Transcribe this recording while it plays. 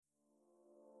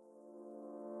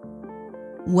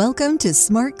Welcome to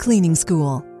Smart Cleaning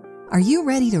School. Are you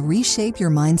ready to reshape your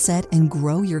mindset and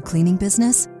grow your cleaning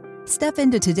business? Step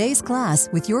into today's class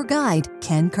with your guide,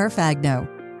 Ken Carfagno,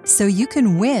 so you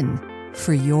can win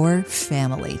for your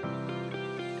family.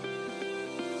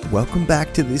 Welcome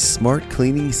back to the Smart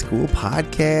Cleaning School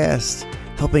podcast,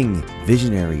 helping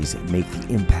visionaries make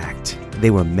the impact they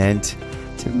were meant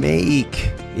to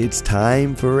make. It's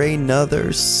time for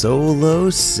another Solo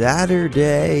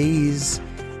Saturdays.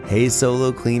 Hey,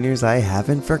 solo cleaners, I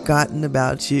haven't forgotten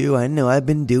about you. I know I've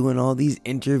been doing all these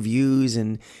interviews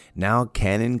and now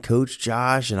Ken and Coach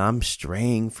Josh, and I'm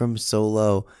straying from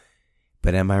solo.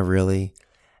 But am I really?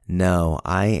 No,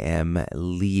 I am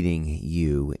leading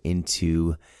you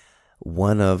into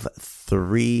one of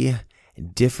three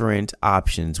different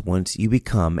options once you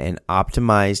become an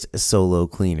optimized solo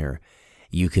cleaner.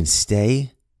 You can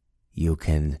stay, you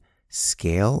can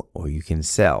scale, or you can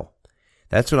sell.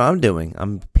 That's what I'm doing.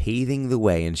 I'm paving the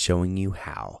way and showing you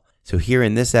how. So here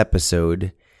in this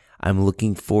episode, I'm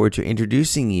looking forward to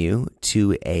introducing you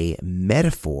to a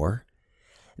metaphor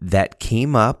that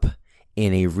came up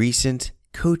in a recent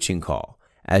coaching call.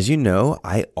 As you know,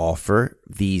 I offer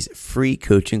these free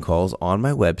coaching calls on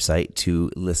my website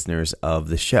to listeners of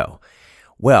the show.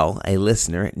 Well, a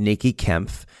listener, Nikki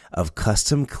Kempf of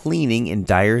Custom Cleaning in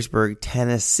Dyersburg,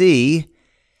 Tennessee,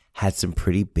 had some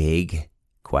pretty big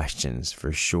questions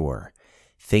for sure.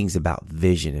 Things about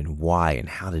vision and why and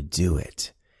how to do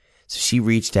it. So she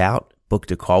reached out,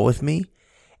 booked a call with me,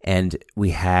 and we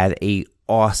had a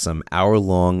awesome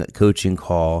hour-long coaching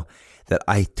call that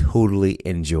I totally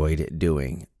enjoyed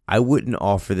doing. I wouldn't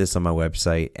offer this on my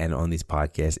website and on these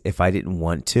podcasts if I didn't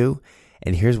want to.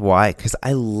 And here's why, because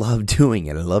I love doing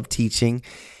it. I love teaching,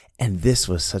 and this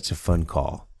was such a fun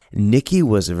call. Nikki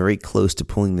was very close to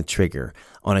pulling the trigger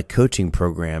on a coaching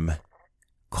program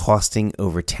costing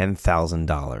over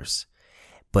 $10,000.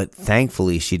 But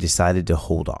thankfully, she decided to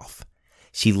hold off.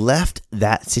 She left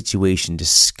that situation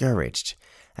discouraged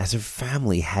as her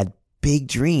family had big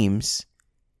dreams,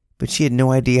 but she had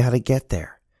no idea how to get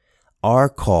there. Our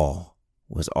call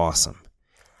was awesome.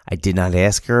 I did not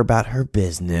ask her about her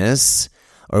business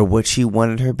or what she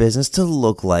wanted her business to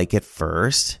look like at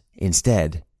first.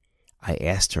 Instead, I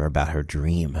asked her about her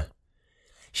dream.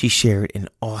 She shared an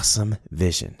awesome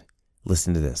vision.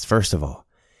 Listen to this. First of all,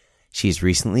 she's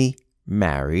recently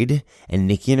married, and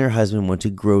Nikki and her husband want to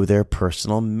grow their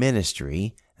personal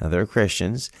ministry, now they're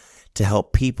Christians, to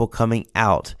help people coming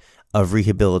out of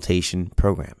rehabilitation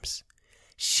programs.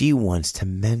 She wants to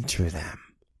mentor them,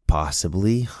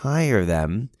 possibly hire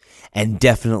them, and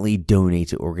definitely donate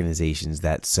to organizations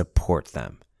that support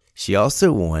them. She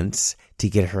also wants to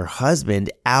get her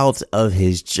husband out of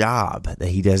his job that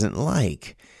he doesn't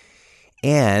like,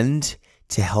 and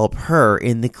to help her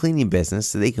in the cleaning business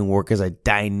so they can work as a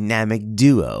dynamic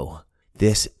duo.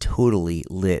 This totally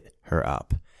lit her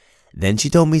up. Then she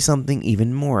told me something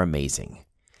even more amazing.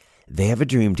 They have a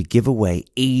dream to give away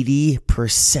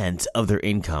 80% of their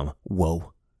income.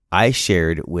 Whoa. I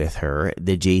shared with her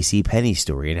the J.C. Penney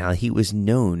story and how he was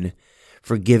known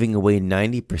for giving away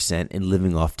 90% and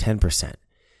living off 10%.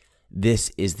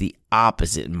 This is the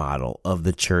opposite model of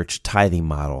the church tithing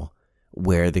model,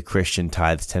 where the Christian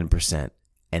tithes 10%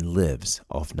 and lives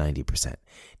off 90%.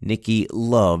 Nikki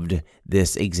loved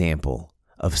this example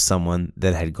of someone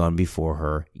that had gone before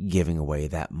her giving away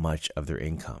that much of their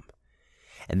income.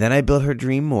 And then I built her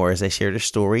dream more as I shared a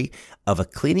story of a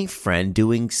cleaning friend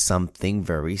doing something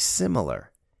very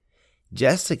similar.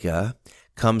 Jessica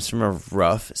comes from a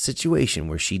rough situation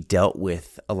where she dealt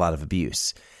with a lot of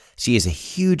abuse. She has a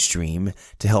huge dream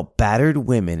to help battered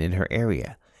women in her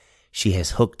area. She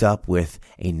has hooked up with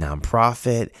a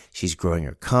nonprofit. She's growing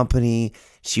her company.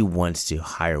 She wants to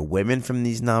hire women from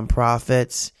these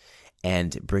nonprofits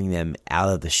and bring them out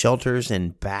of the shelters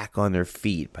and back on their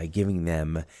feet by giving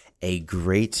them a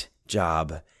great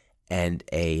job and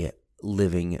a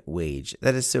living wage.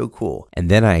 That is so cool.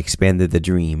 And then I expanded the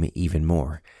dream even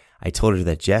more. I told her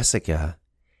that Jessica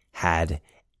had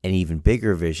an even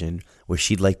bigger vision where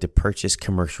she'd like to purchase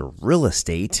commercial real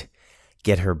estate,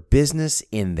 get her business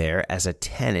in there as a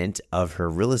tenant of her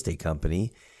real estate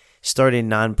company, start a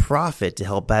nonprofit to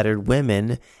help battered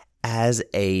women as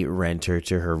a renter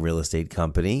to her real estate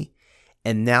company,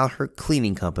 and now her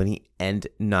cleaning company and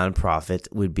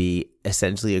nonprofit would be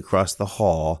essentially across the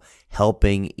hall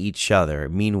helping each other.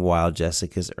 Meanwhile,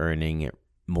 Jessica's earning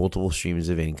multiple streams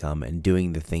of income and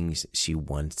doing the things she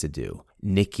wants to do.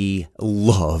 Nikki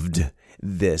loved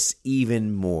this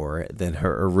even more than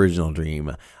her original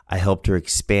dream. I helped her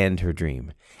expand her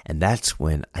dream. And that's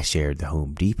when I shared the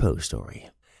Home Depot story.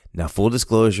 Now, full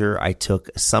disclosure, I took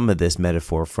some of this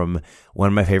metaphor from one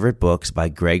of my favorite books by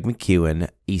Greg McKeown,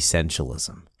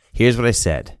 Essentialism. Here's what I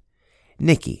said.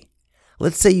 Nikki,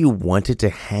 let's say you wanted to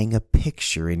hang a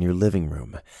picture in your living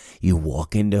room. You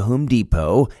walk into Home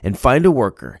Depot and find a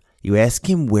worker. You ask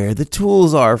him where the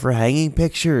tools are for hanging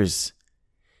pictures.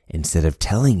 Instead of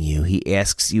telling you, he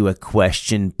asks you a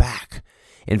question back.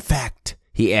 In fact,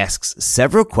 he asks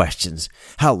several questions.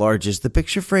 How large is the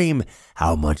picture frame?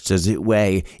 How much does it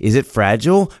weigh? Is it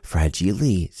fragile?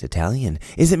 Fragile, it's Italian.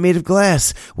 Is it made of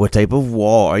glass? What type of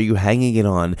wall are you hanging it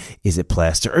on? Is it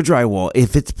plaster or drywall?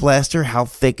 If it's plaster, how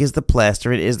thick is the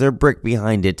plaster and is there brick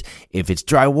behind it? If it's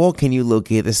drywall, can you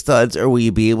locate the studs or will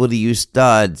you be able to use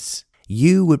studs?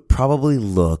 You would probably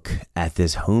look at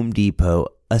this Home Depot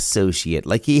associate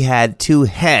like he had two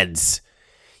heads.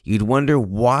 You'd wonder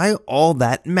why all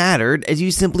that mattered as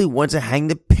you simply want to hang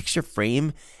the picture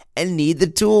frame and need the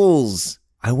tools.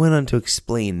 I went on to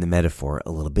explain the metaphor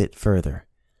a little bit further.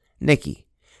 Nikki,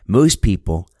 most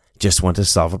people just want to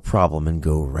solve a problem and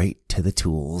go right to the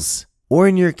tools. Or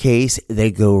in your case,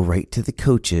 they go right to the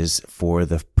coaches for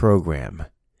the program.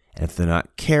 And if they're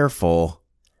not careful,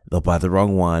 they'll buy the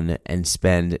wrong one and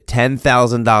spend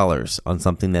 $10,000 on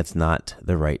something that's not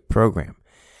the right program.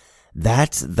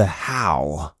 That's the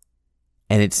how,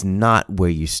 and it's not where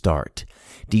you start.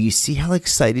 Do you see how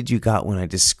excited you got when I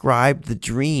described the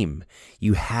dream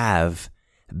you have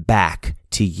back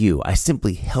to you? I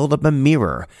simply held up a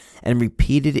mirror and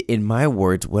repeated in my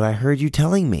words what I heard you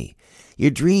telling me.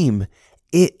 Your dream,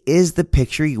 it is the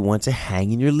picture you want to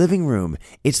hang in your living room.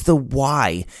 It's the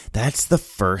why. That's the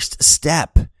first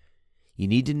step. You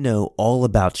need to know all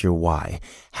about your why,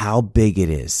 how big it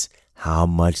is. How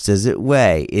much does it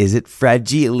weigh? Is it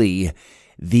fragile?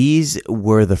 These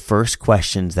were the first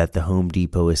questions that the Home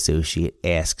Depot associate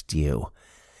asked you.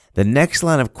 The next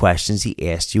line of questions he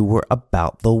asked you were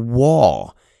about the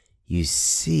wall. You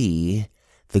see,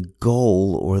 the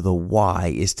goal or the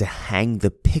why is to hang the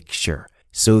picture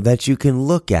so that you can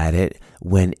look at it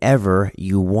whenever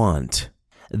you want.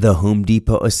 The Home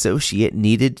Depot associate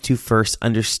needed to first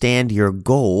understand your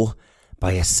goal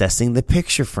by assessing the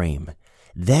picture frame.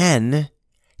 Then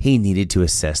he needed to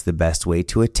assess the best way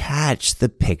to attach the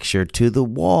picture to the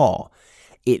wall.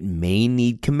 It may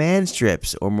need command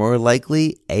strips or more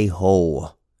likely a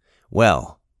hole.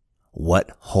 Well,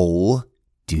 what hole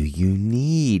do you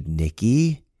need,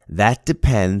 Nikki? That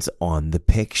depends on the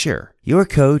picture. Your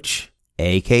coach,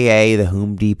 aka the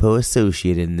Home Depot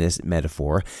associate in this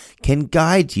metaphor, can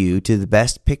guide you to the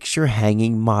best picture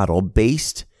hanging model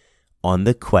based on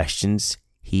the questions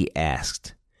he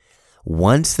asked.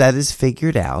 Once that is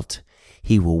figured out,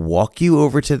 he will walk you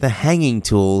over to the hanging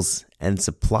tools and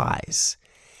supplies.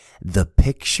 The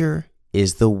picture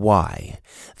is the why.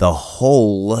 The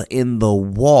hole in the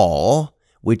wall,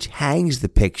 which hangs the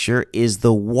picture, is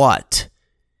the what.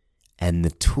 And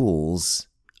the tools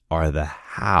are the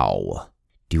how.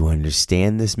 Do you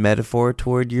understand this metaphor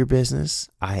toward your business?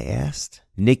 I asked.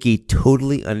 Nikki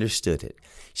totally understood it.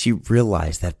 She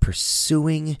realized that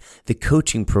pursuing the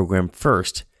coaching program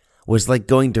first was like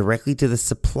going directly to the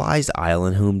supplies aisle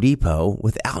in Home Depot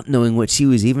without knowing what she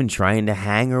was even trying to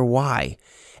hang or why,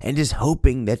 and just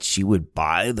hoping that she would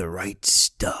buy the right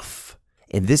stuff.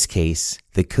 In this case,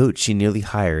 the coach she nearly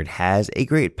hired has a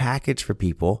great package for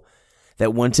people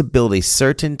that want to build a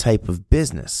certain type of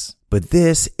business. But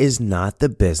this is not the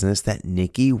business that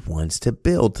Nikki wants to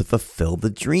build to fulfill the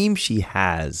dream she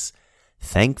has.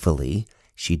 Thankfully,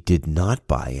 she did not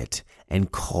buy it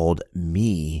and called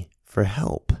me for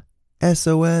help.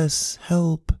 SOS,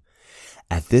 help.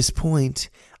 At this point,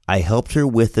 I helped her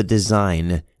with the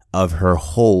design of her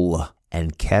hole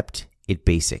and kept it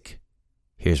basic.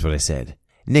 Here's what I said.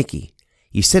 Nikki,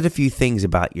 you said a few things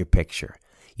about your picture.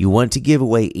 You want to give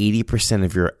away 80%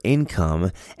 of your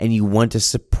income and you want to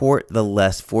support the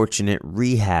less fortunate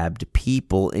rehabbed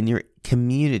people in your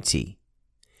community.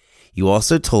 You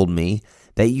also told me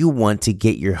that you want to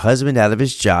get your husband out of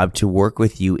his job to work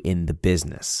with you in the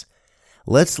business.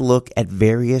 Let's look at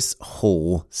various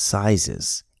hole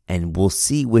sizes and we'll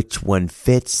see which one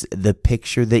fits the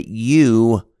picture that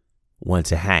you want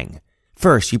to hang.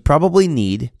 First, you probably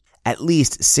need at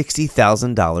least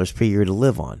 $60,000 per year to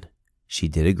live on. She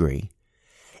did agree.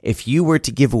 If you were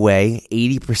to give away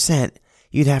 80%,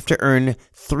 you'd have to earn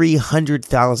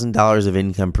 $300,000 of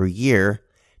income per year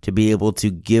to be able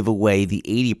to give away the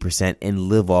 80% and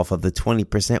live off of the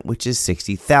 20%, which is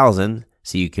 $60,000,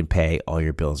 so you can pay all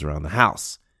your bills around the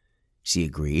house. She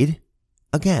agreed.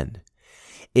 Again,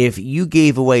 if you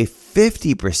gave away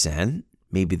 50%,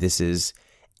 maybe this is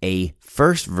a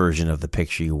first version of the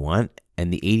picture you want,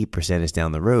 and the 80% is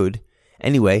down the road,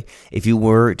 Anyway, if you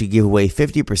were to give away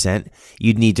 50%,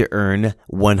 you'd need to earn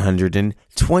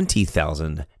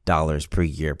 $120,000 per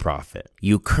year profit.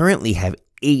 You currently have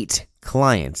 8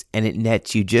 clients, and it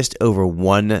nets you just over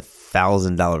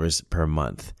 $1,000 per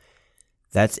month.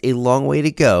 That's a long way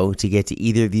to go to get to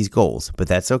either of these goals, but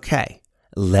that's okay.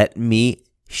 Let me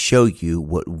show you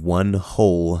what one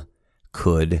hole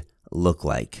could look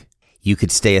like. You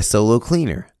could stay a solo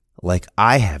cleaner, like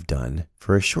I have done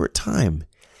for a short time.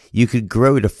 You could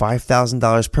grow to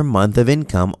 $5,000 per month of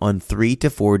income on 3 to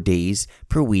 4 days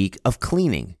per week of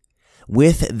cleaning.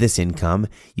 With this income,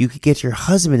 you could get your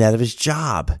husband out of his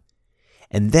job.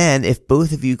 And then if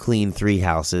both of you clean 3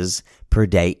 houses per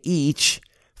day each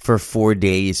for 4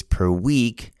 days per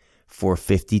week for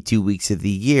 52 weeks of the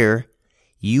year,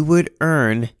 you would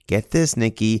earn, get this,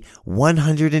 Nikki,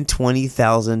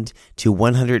 $120,000 to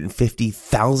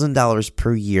 $150,000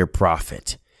 per year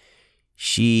profit.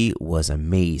 She was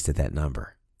amazed at that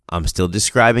number. I'm still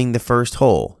describing the first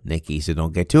hole, Nikki, so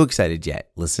don't get too excited yet.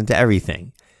 Listen to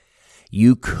everything.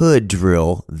 You could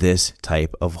drill this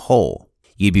type of hole.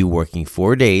 You'd be working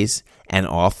 4 days and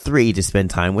off 3 to spend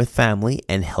time with family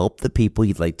and help the people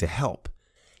you'd like to help.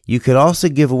 You could also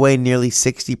give away nearly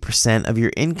 60% of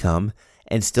your income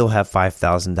and still have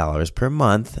 $5,000 per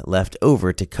month left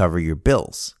over to cover your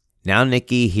bills. Now,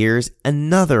 Nikki, here's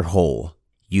another hole.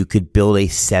 You could build a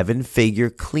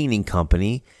 7-figure cleaning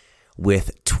company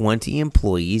with 20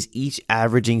 employees, each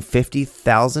averaging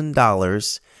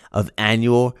 $50,000 of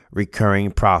annual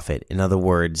recurring profit. In other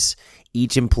words,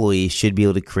 each employee should be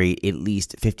able to create at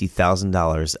least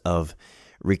 $50,000 of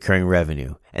recurring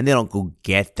revenue. And they don't go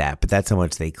get that, but that's how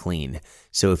much they clean.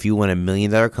 So if you want $1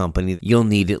 million company, you'll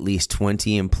need at least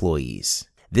 20 employees.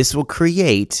 This will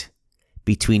create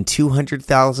between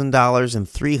 $200,000 and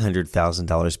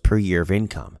 $300,000 per year of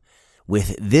income.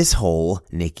 With this hole,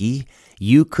 Nikki,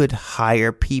 you could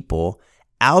hire people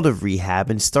out of rehab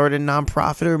and start a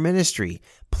nonprofit or ministry.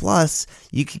 Plus,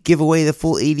 you could give away the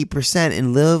full 80%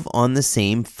 and live on the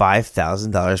same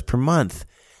 $5,000 per month.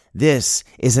 This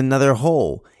is another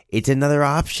hole. It's another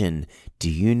option. Do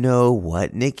you know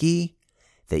what, Nikki?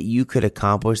 That you could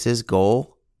accomplish this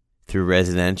goal through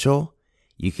residential.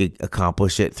 You could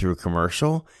accomplish it through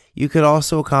commercial. You could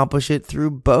also accomplish it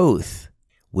through both.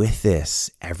 With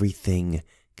this, everything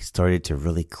started to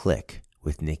really click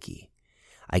with Nikki.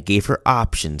 I gave her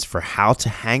options for how to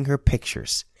hang her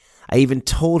pictures. I even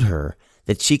told her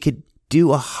that she could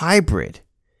do a hybrid.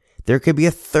 There could be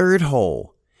a third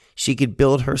hole. She could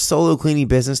build her solo cleaning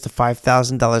business to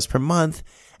 $5,000 per month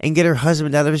and get her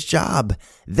husband out of his job.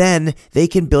 Then they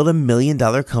can build $1 million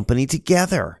company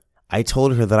together. I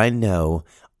told her that I know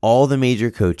all the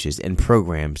major coaches and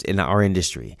programs in our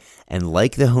industry, and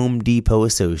like the Home Depot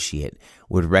associate,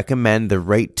 would recommend the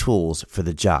right tools for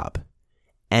the job.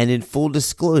 And in full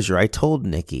disclosure, I told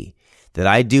Nikki that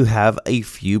I do have a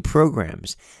few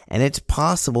programs, and it's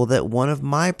possible that one of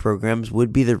my programs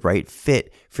would be the right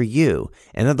fit for you.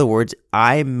 In other words,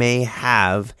 I may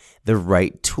have the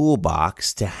right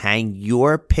toolbox to hang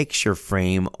your picture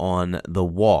frame on the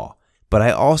wall, but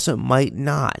I also might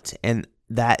not, and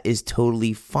that is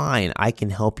totally fine. I can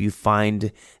help you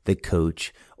find the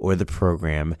coach or the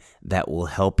program that will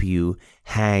help you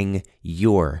hang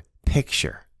your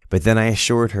picture. But then I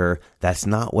assured her, that's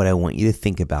not what I want you to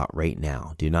think about right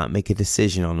now. Do not make a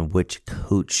decision on which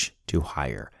coach to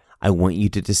hire. I want you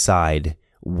to decide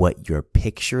what your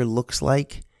picture looks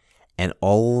like and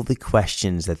all the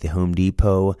questions that the Home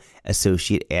Depot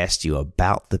associate asked you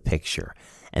about the picture.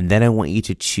 And then I want you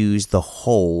to choose the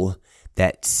hole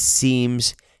that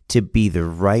seems to be the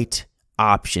right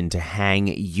option to hang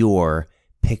your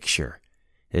picture.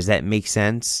 Does that make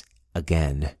sense?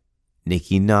 Again,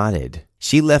 Nikki nodded.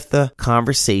 She left the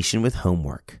conversation with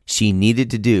homework. She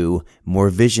needed to do more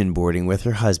vision boarding with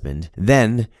her husband.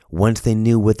 Then, once they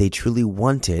knew what they truly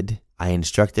wanted, I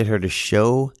instructed her to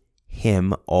show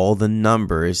him all the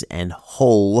numbers and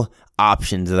whole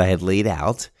options that I had laid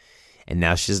out. And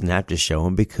now she doesn't have to show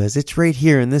him because it's right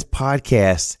here in this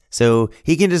podcast. So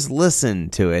he can just listen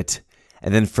to it.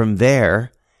 And then from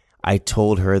there, I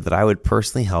told her that I would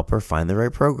personally help her find the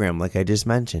right program, like I just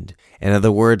mentioned. In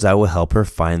other words, I will help her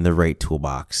find the right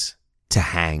toolbox to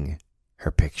hang her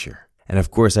picture. And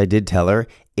of course, I did tell her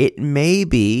it may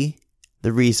be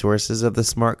the resources of the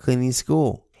Smart Cleaning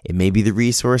School. It may be the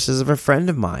resources of a friend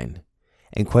of mine.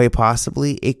 And quite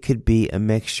possibly, it could be a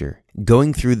mixture.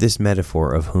 Going through this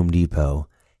metaphor of Home Depot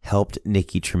helped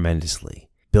Nikki tremendously.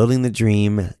 Building the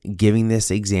dream, giving this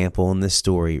example and this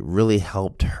story really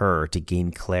helped her to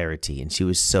gain clarity, and she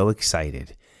was so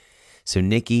excited. So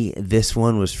Nikki, this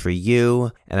one was for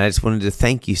you, and I just wanted to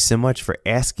thank you so much for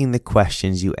asking the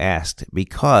questions you asked,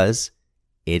 because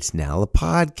it's now a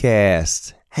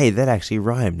podcast. Hey, that actually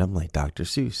rhymed. I'm like Dr.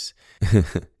 Seuss.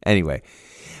 Anyway,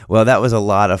 well, that was a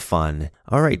lot of fun.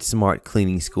 All right, Smart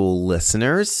Cleaning School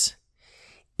listeners,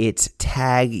 it's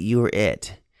Tag Your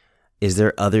It. Is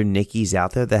there other Nikkis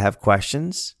out there that have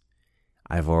questions?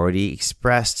 I've already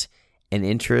expressed an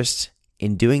interest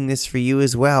in doing this for you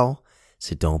as well,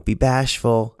 so don't be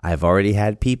bashful. I've already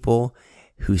had people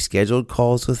who scheduled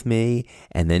calls with me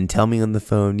and then tell me on the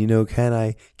phone, Ken,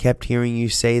 I kept hearing you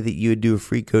say that you would do a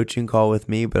free coaching call with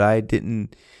me, but I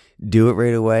didn't do it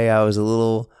right away. I was a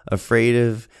little afraid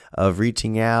of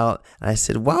reaching out. And I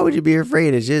said, why would you be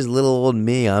afraid? It's just little old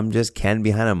me. I'm just Ken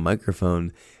behind a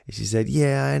microphone. And she said,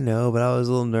 yeah, I know, but I was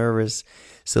a little nervous.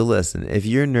 So listen, if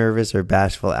you're nervous or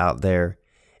bashful out there,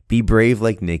 be brave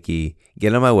like Nikki.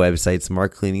 Get on my website,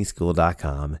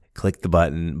 smartcleaningschool.com, click the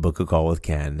button, book a call with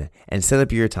Ken, and set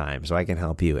up your time so I can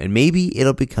help you. And maybe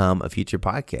it'll become a future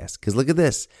podcast. Because look at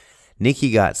this.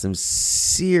 Nikki got some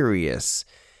serious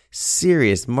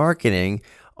marketing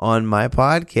on my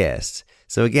podcast.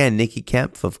 So again, Nikki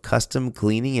Kempf of Custom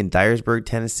Cleaning in Dyersburg,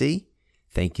 Tennessee,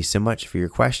 thank you so much for your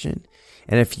question.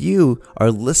 And if you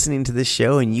are listening to this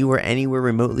show and you are anywhere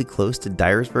remotely close to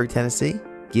Dyersburg, Tennessee,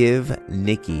 give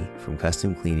Nikki from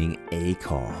Custom Cleaning a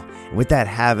call. And with that,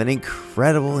 have an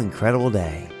incredible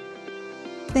day.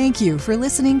 Thank you for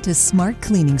listening to Smart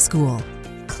Cleaning School.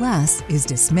 Class is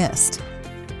dismissed.